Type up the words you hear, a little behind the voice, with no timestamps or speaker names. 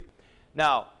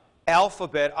Now,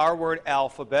 alphabet, our word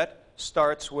alphabet,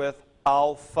 starts with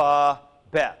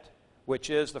alphabet, which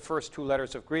is the first two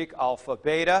letters of Greek, alpha,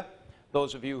 beta.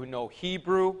 Those of you who know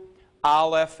Hebrew,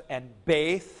 aleph and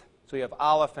beth. So you have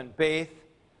aleph and beth,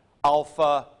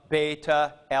 alpha,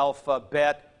 beta,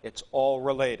 alphabet. It's all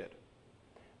related.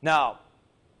 Now,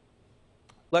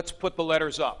 let's put the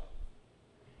letters up.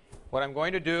 What I'm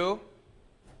going to do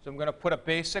is I'm going to put a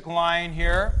basic line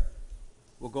here.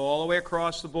 We'll go all the way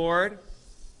across the board.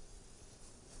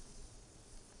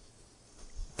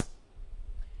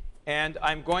 And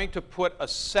I'm going to put a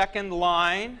second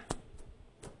line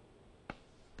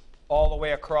all the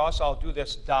way across. I'll do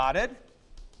this dotted.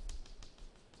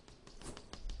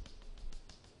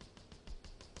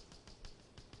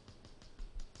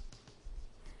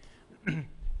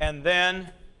 And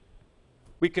then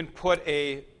we can put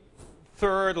a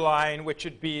third line, which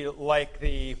would be like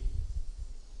a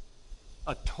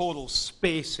total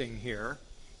spacing here.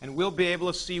 And we'll be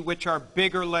able to see which are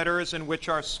bigger letters and which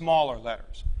are smaller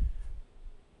letters.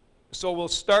 So we'll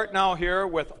start now here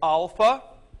with alpha.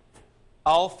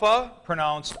 Alpha,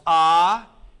 pronounced ah,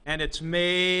 and it's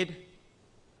made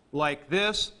like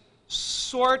this,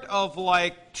 sort of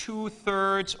like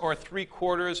 2/3 or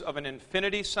 3/4 of an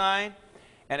infinity sign.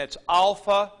 And it's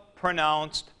alpha,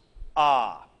 pronounced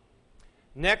ah.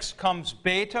 Next comes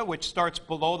beta, which starts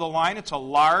below the line. It's a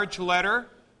large letter,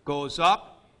 goes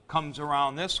up, comes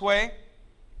around this way.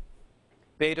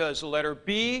 Beta is the letter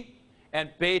B,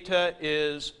 and beta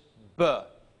is B.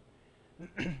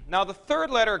 Now, the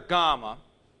third letter, gamma,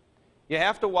 you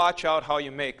have to watch out how you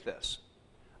make this.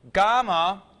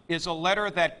 Gamma is a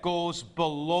letter that goes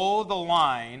below the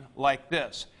line like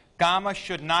this. Gamma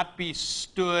should not be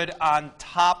stood on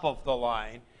top of the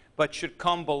line, but should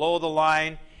come below the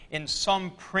line. In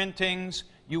some printings,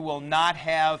 you will not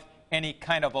have any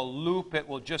kind of a loop. It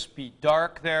will just be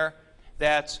dark there.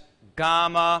 That's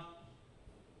gamma,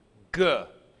 G.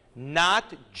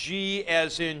 Not G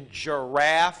as in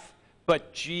giraffe,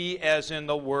 but G as in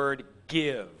the word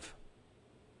give.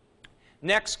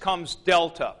 Next comes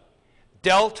delta.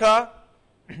 Delta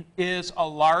is a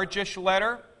largish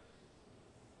letter.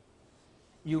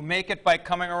 You make it by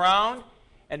coming around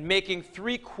and making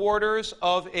 3/4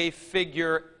 of a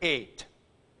figure 8.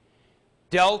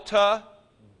 Delta,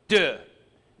 D.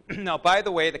 Now, by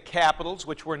the way, the capitals,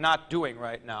 which we're not doing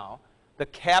right now, the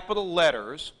capital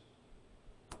letters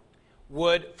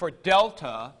would, for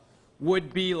delta,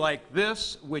 would be like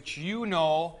this, which you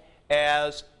know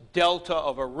as delta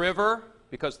of a river,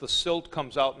 because the silt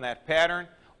comes out in that pattern,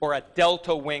 or a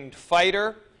delta-winged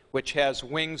fighter, which has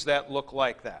wings that look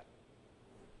like that.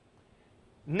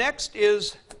 Next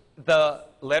is the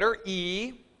letter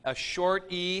E, a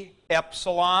short E,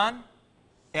 epsilon.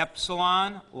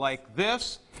 Epsilon, like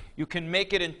this. You can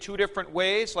make it in two different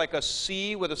ways, like a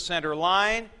C with a center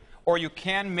line, or you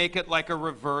can make it like a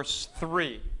reverse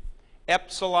 3.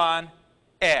 Epsilon,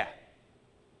 E.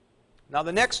 Now,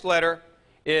 the next letter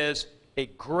is a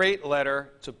great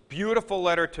letter. It's a beautiful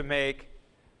letter to make.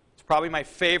 It's probably my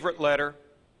favorite letter.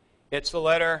 It's the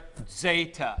letter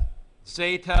zeta.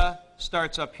 Zeta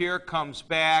starts up here, comes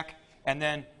back, and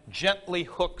then gently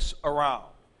hooks around.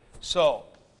 So,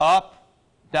 up,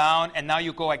 down, and now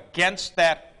you go against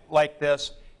that like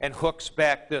this and hooks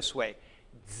back this way.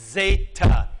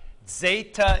 Zeta.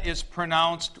 Zeta is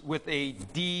pronounced with a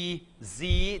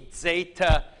D-Z,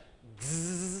 zeta,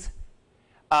 zzz.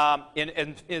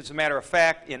 As a matter of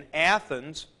fact, in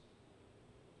Athens,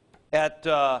 at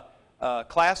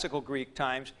classical Greek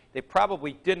times, they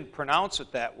probably didn't pronounce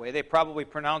it that way. They probably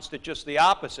pronounced it just the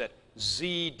opposite,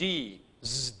 ZD,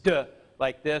 zd,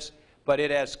 like this. But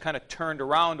it has kind of turned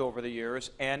around over the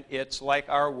years, and it's like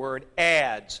our word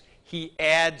adds. He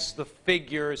adds the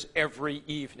figures every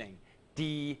evening.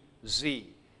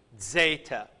 D-Z,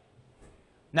 zeta.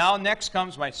 Now, next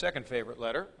comes my second favorite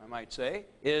letter, I might say,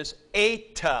 is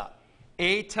eta.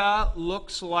 Eta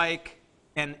looks like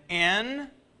an N.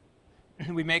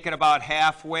 We make it about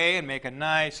halfway and make a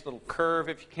nice little curve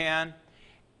if you can.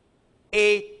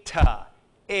 Eta,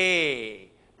 A.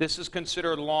 This is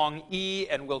considered long E,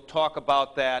 and we'll talk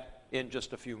about that in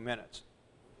just a few minutes.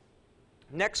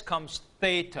 Next comes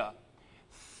theta.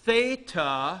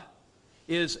 Theta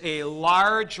is a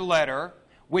large letter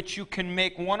which you can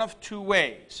make one of two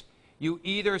ways. You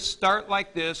either start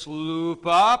like this, loop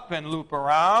up and loop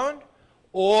around,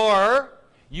 or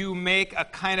you make a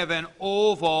kind of an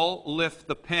oval, lift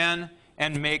the pen,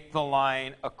 and make the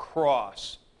line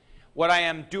across. What I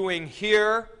am doing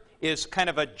here is kind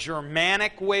of a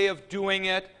Germanic way of doing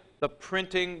it. The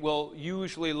printing will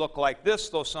usually look like this,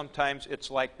 though sometimes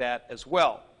it's like that as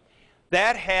well.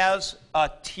 That has a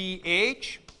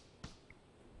TH,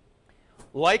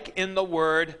 like in the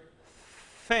word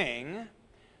thing,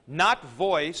 not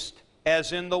voiced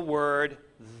as in the word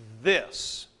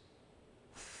this.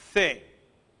 Thing.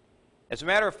 As a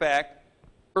matter of fact,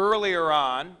 earlier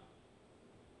on,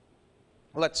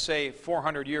 let's say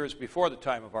 400 years before the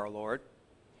time of our Lord,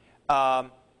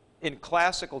 in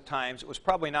classical times, it was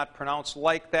probably not pronounced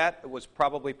like that. It was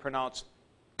probably pronounced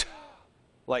t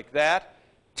like that,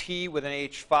 T with an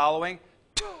H following,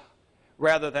 t,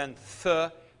 rather than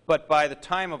th, but by the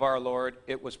time of our Lord,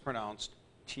 it was pronounced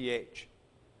TH.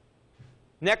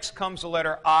 Next comes the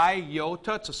letter I,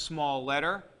 iota. It's a small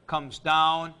letter. Comes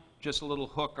down, just a little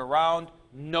hook around.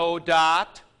 No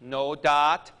dot, no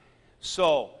dot.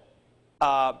 So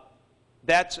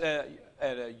that's a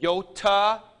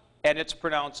iota, and it's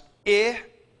pronounced I.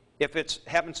 If it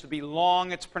happens to be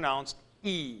long, it's pronounced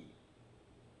E.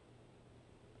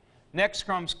 Next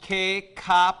comes K,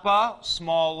 kappa,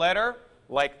 small letter,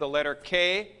 like the letter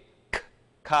K,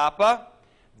 kappa.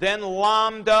 Then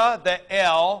lambda, the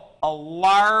L, a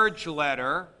large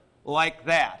letter, like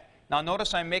that. Now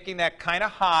notice I'm making that kind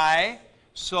of high,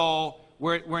 so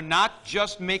we're not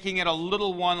just making it a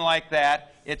little one like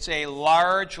that. It's a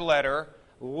large letter,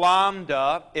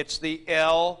 lambda, it's the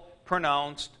L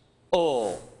pronounced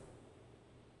O.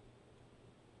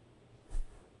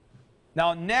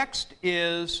 Now next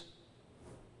is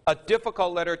a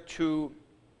difficult letter to,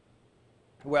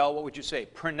 well, what would you say?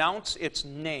 Pronounce its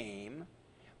name,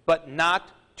 but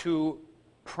not to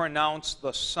pronounce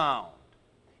the sound.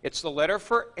 It's the letter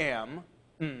for M,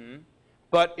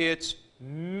 but it's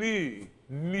mu,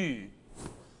 mu.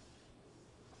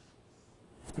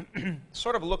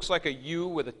 Sort of looks like a U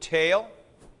with a tail.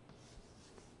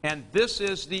 And this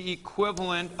is the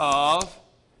equivalent of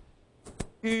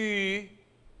U,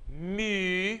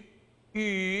 mu,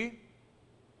 U,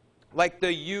 like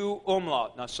the U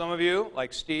umlaut. Now some of you,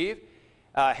 like Steve,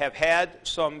 have had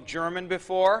some German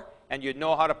before, and you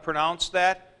know how to pronounce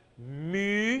that.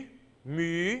 Mu,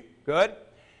 mu, good.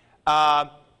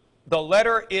 The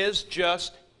letter is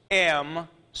just M,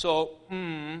 so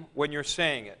when you're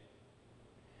saying it.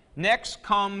 Next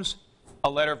comes a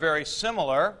letter very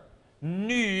similar,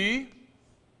 nu,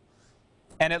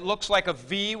 and it looks like a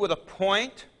V with a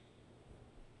point.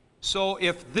 So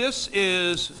if this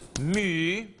is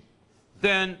mu,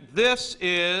 then this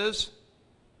is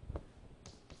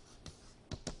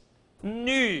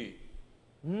nu,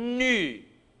 nu.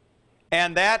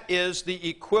 And that is the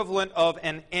equivalent of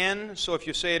an N. So if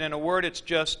you say it in a word, it's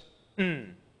just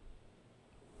n.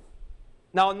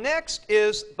 Now next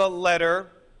is the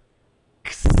letter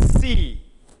Xi.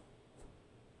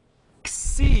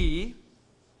 Xi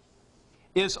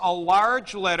is a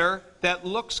large letter that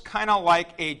looks kind of like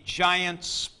a giant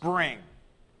spring.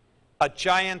 A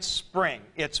giant spring.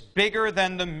 It's bigger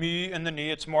than the mu and the ni.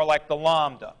 It's more like the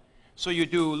lambda. So you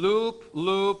do loop,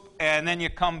 loop, and then you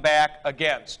come back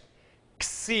against.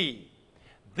 Xi.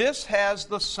 This has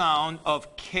the sound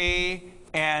of K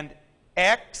and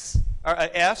X, or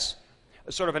S,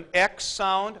 sort of an X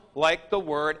sound, like the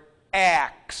word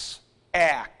axe,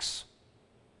 axe.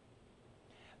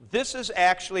 This is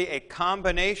actually a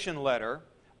combination letter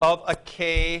of a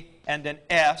K and an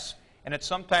S, and it's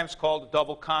sometimes called a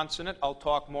double consonant. I'll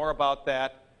talk more about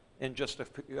that in just a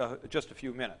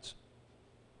few minutes.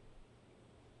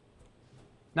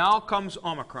 Now comes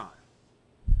Omicron.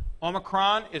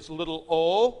 Omicron is little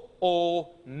o,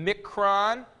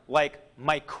 omicron, like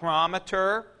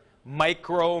micrometer,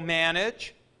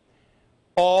 micromanage.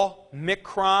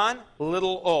 Omicron,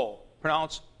 little o,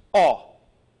 pronounced o,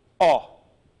 o.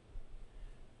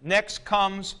 Next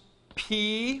comes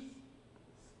P,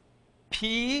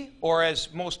 P, or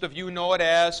as most of you know it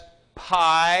as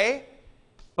pi,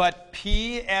 but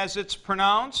P as it's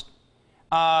pronounced.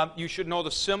 You should know the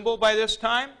symbol by this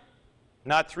time,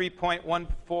 not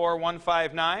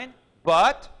 3.14159,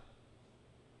 but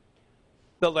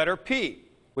the letter P,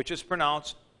 which is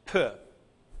pronounced P.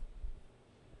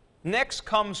 Next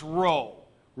comes rho.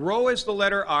 Rho is the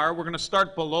letter R. We're going to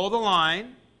start below the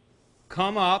line,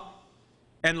 come up,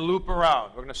 and loop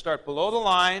around. We're going to start below the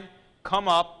line, come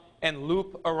up, and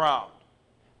loop around.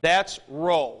 That's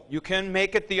rho. You can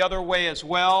make it the other way as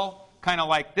well, kind of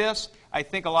like this. I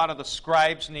think a lot of the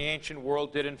scribes in the ancient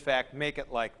world did, in fact, make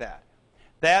it like that.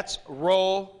 That's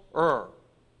rho-er.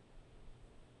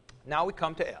 Now we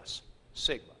come to S,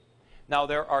 sigma. Now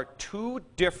there are two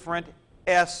different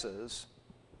S's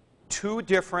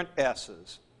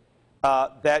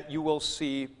that you will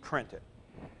see printed.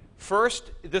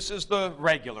 First, this is the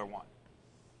regular one.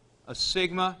 A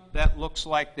sigma that looks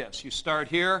like this. You start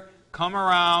here, come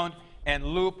around, and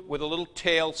loop with a little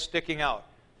tail sticking out.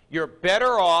 You're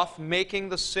better off making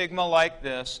the sigma like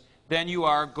this then you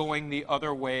are going the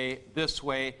other way, this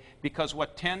way, because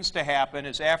what tends to happen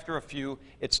is after a few,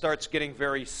 it starts getting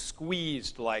very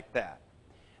squeezed like that.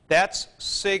 That's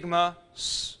sigma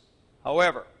s.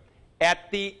 However,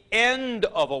 at the end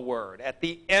of a word,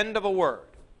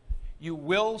 you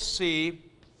will see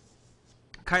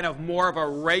kind of more of a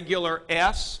regular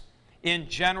S. In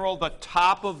general, the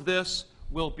top of this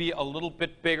will be a little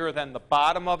bit bigger than the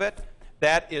bottom of it.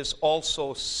 That is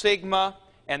also sigma,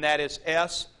 and that is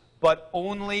S, but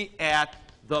only at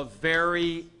the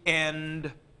very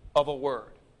end of a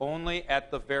word. Only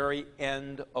at the very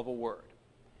end of a word.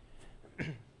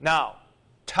 Now,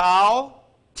 tau,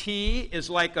 T,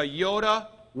 is like a iota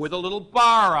with a little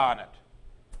bar on it.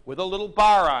 With a little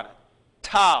bar on it.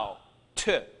 Tau,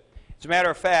 T. As a matter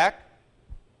of fact,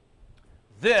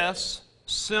 this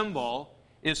symbol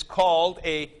is called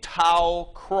a tau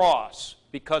cross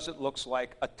because it looks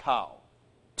like a tau.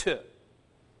 T.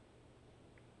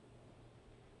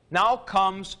 Now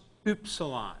comes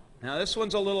upsilon. Now this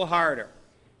one's a little harder.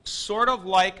 Sort of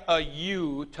like a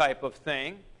U type of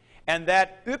thing. And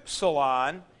that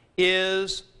upsilon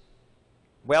is,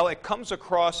 well, it comes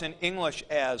across in English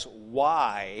as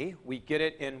Y. We get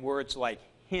it in words like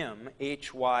hymn,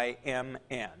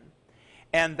 H-Y-M-N.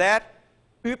 And that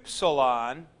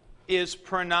upsilon is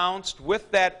pronounced with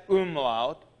that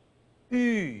umlaut,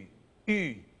 U,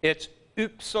 U. It's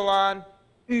upsilon,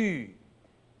 U.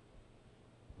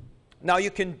 Now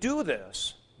you can do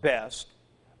this best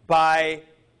by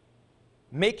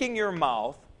making your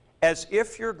mouth as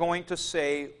if you're going to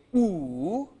say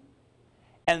ooh,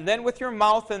 and then with your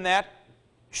mouth in that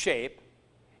shape,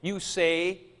 you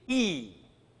say E.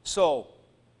 So,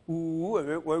 ooh, and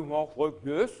it went off like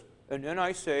this, and then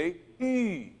I say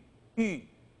E, E,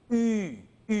 E,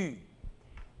 E.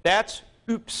 That's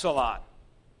upsilon.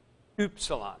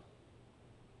 Upsilon.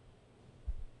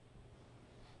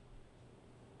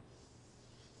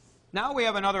 Now we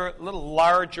have another little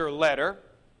larger letter.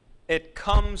 It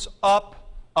comes up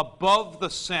above the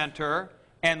center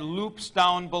and loops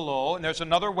down below. And there's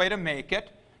another way to make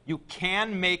it. You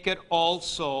can make it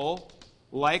also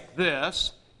like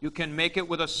this. You can make it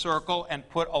with a circle and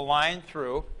put a line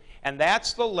through. And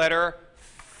that's the letter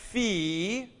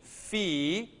phi.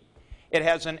 Phi. It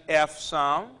has an F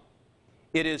sound.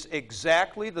 It is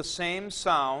exactly the same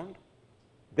sound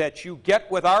that you get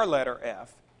with our letter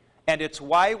F. And it's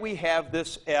why we have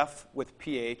this F with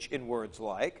PH in words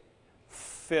like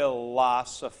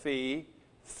philosophy,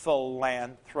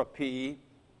 philanthropy,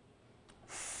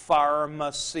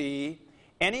 pharmacy.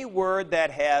 Any word that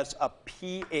has a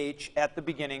PH at the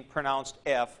beginning, pronounced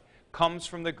F, comes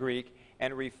from the Greek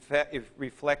and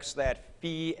reflects that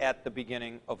phi at the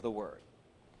beginning of the word.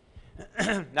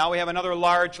 Now we have another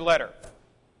large letter.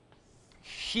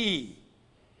 He.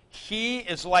 He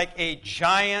is like a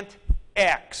giant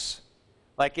X.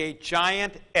 Like a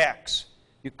giant X.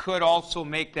 You could also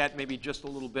make that maybe just a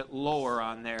little bit lower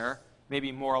on there,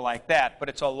 maybe more like that. But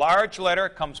it's a large letter,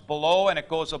 it comes below and it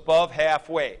goes above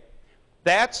halfway.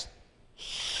 That's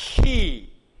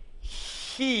he.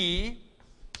 He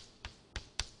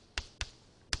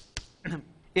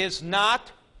is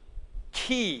not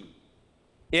key.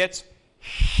 It's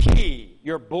he.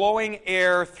 You're blowing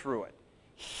air through it.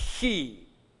 He.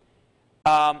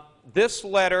 This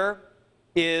letter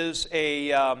is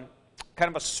a kind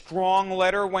of a strong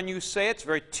letter when you say it. It's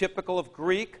very typical of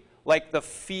Greek, like the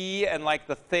phi and like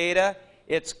the theta.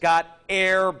 It's got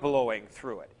air blowing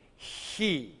through it.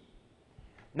 He.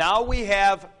 Now we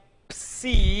have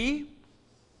psi.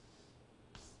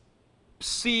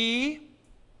 Psi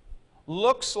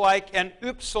looks like an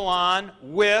upsilon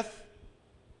with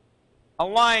a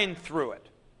line through it.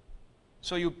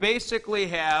 So you basically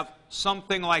have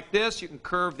something like this. You can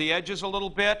curve the edges a little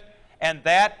bit, and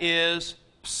that is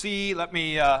psi. Let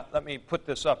me put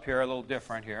this up here a little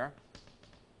different here.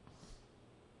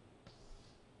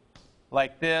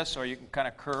 Like this, or you can kind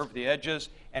of curve the edges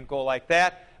and go like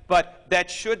that. But that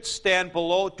should stand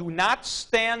below. Do not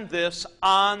stand this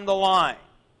on the line.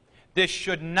 This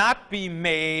should not be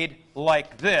made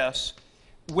like this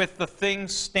with the thing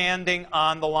standing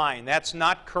on the line. That's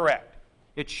not correct.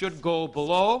 It should go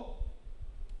below.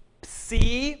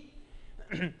 Psi.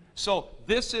 So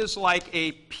this is like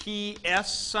a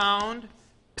PS sound.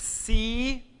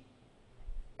 Psi.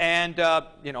 And,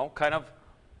 kind of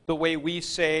the way we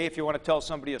say, if you want to tell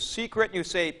somebody a secret, you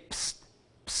say psst,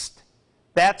 psst.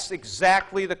 That's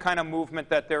exactly the kind of movement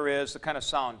that there is, the kind of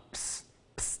sound psst,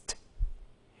 psst.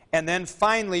 And then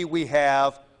finally we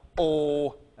have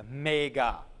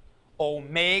omega.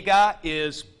 Omega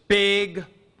is big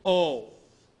O.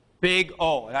 Big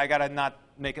O. And I got to not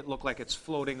make it look like it's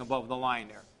floating above the line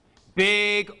there.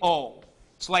 big O.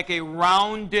 It's like a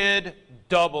rounded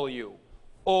W,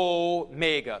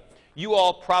 omega. You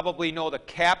all probably know the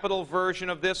capital version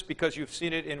of this because you've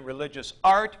seen it in religious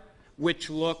art, which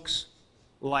looks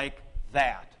like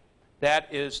that.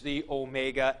 That is the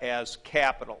omega as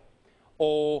capital.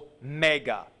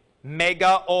 Omega.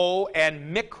 Mega O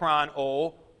and micron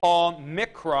O.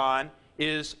 Omicron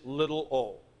is little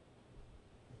o.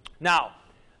 Now,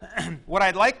 what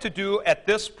I'd like to do at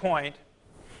this point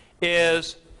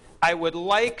is I would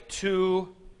like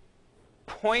to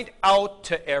point out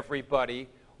to everybody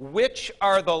which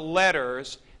are the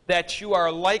letters that you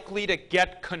are likely to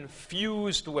get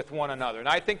confused with one another. And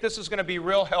I think this is going to be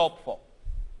real helpful.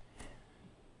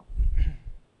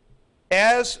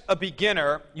 As a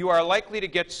beginner, you are likely to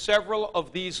get several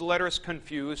of these letters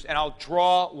confused, and I'll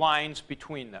draw lines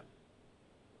between them.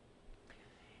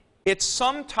 It's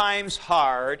sometimes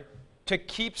hard to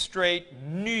keep straight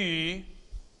nu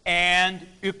and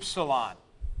ypsilon.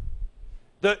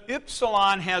 The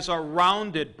ypsilon has a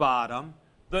rounded bottom.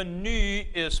 The nu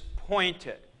is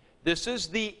pointed. This is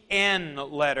the N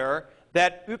letter.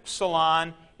 That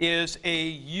ypsilon is a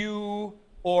U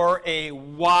or a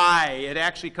Y. It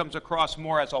actually comes across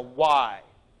more as a Y.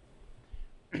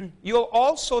 You'll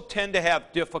also tend to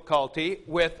have difficulty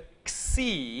with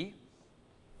xi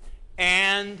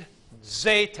and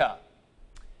zeta.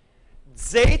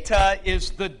 Zeta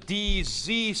is the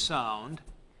DZ sound.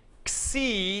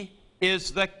 Xi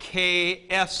is the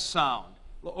KS sound,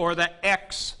 or the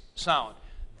X sound.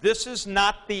 This is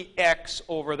not the X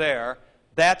over there.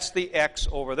 That's the X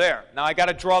over there. Now, I got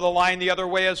to draw the line the other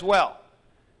way as well.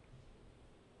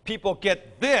 People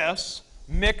get this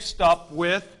mixed up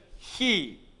with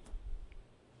he.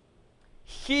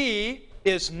 He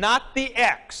is not the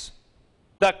X.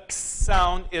 The X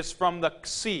sound is from the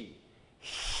xi.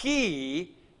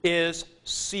 He is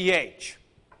CH.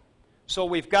 So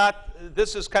we've got,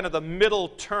 this is kind of the middle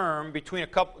term between a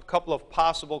couple of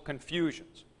possible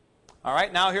confusions. All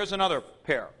right, now here's another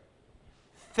pair.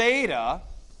 Theta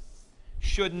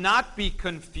should not be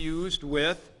confused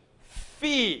with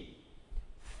phi.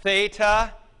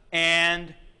 Theta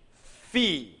and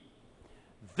phi.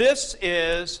 This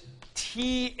is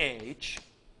TH.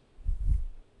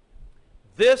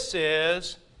 This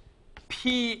is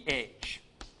PH.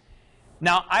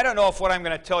 Now, I don't know if what I'm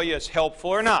going to tell you is helpful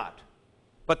or not,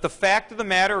 but the fact of the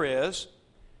matter is,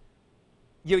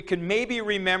 you can maybe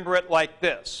remember it like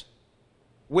this.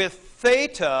 With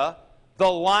theta, the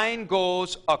line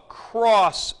goes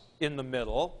across in the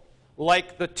middle,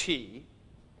 like the T.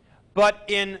 But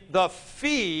in the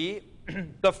phi,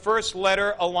 the first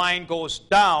letter, a line goes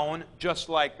down just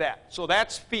like that. So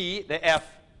that's phi, the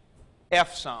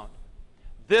F sound.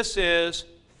 This is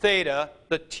theta,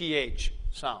 the TH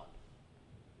sound.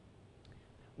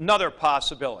 Another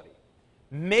possibility.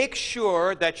 Make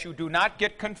sure that you do not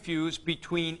get confused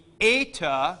between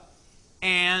eta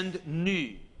and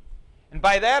nu. And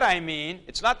by that I mean,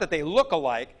 it's not that they look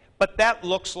alike, but that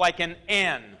looks like an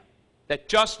N. That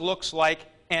just looks like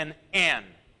an N.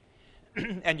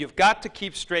 And you've got to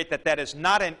keep straight that that is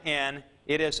not an N.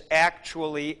 It is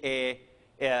actually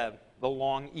the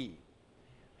long E.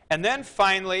 And then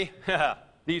finally,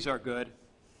 these are good,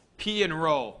 P and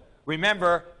rho.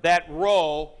 Remember, that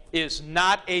rho is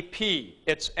not a P.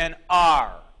 It's an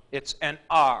R. It's an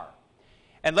R.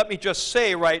 And let me just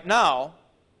say right now,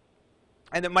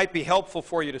 and it might be helpful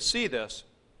for you to see this,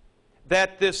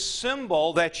 that this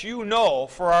symbol that you know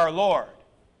for our Lord,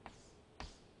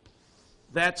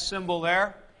 that symbol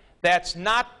there, that's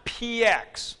not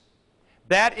PX.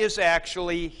 That is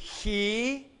actually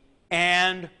he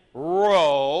and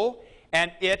rho,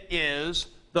 and it is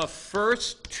the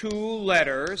first two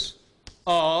letters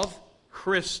of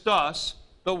Christus,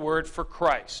 the word for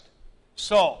Christ.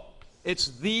 So, it's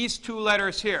these two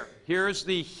letters here. Here's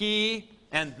the he,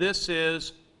 and this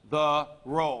is the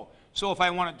rho. So if I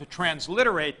wanted to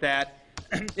transliterate that,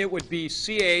 it would be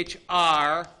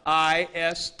Chrisistos,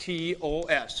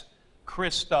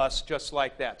 Christus, just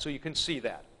like that. So you can see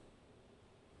that.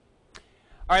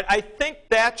 All right, I think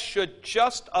that should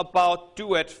just about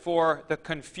do it for the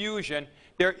confusion.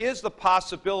 There is the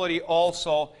possibility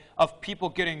also of people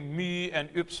getting mu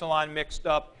and ypsilon mixed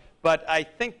up, but I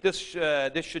think this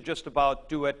should just about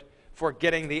do it for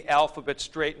getting the alphabet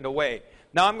straightened away.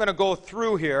 Now I'm going to go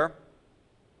through here,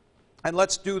 and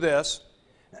let's do this.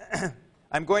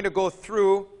 I'm going to go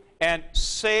through and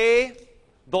say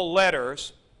the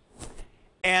letters,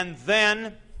 and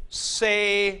then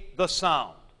say the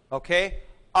sound, okay?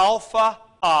 Alpha,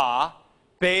 A,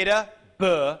 beta,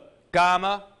 B,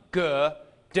 gamma, G,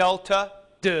 delta,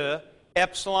 D,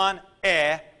 epsilon,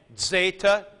 E,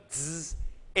 zeta, Z,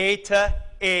 eta,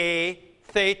 a,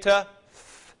 theta,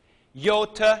 th,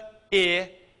 iota, I,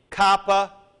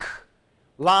 kappa, k,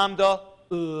 lambda,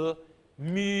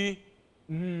 mu,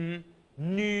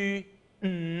 nu,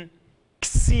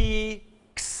 xi,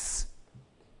 x,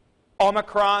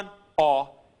 omicron, o,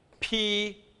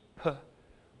 p, p,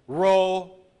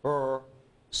 rho, r,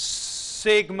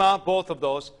 sigma, both of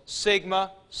those,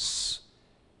 sigma, s,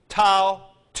 tau,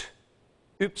 t,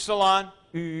 upsilon,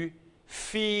 u,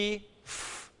 phi,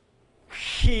 f,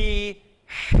 chi,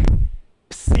 h,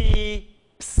 psi,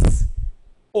 ps,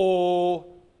 o,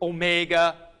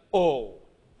 omega, o.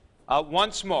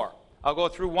 Once more. I'll go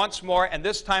through once more, and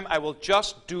this time I will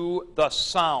just do the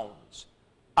sounds.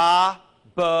 A,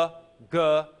 b,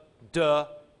 g, d,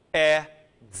 e,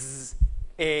 z,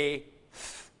 a,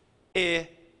 th, I,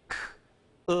 k,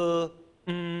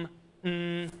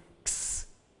 x,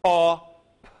 o,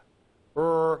 p,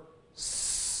 r,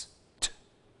 s, t,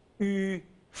 u,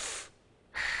 f,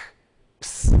 h,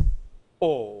 ps,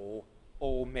 o,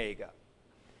 omega.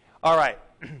 All right.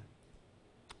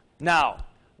 Now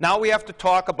we have to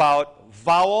talk about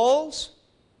vowels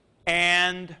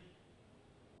and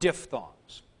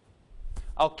diphthongs.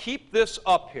 I'll keep this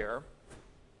up here.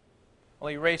 I'll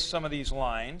erase some of these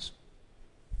lines.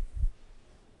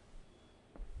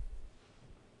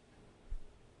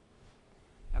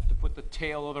 Have to put the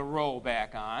tail of the row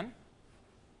back on.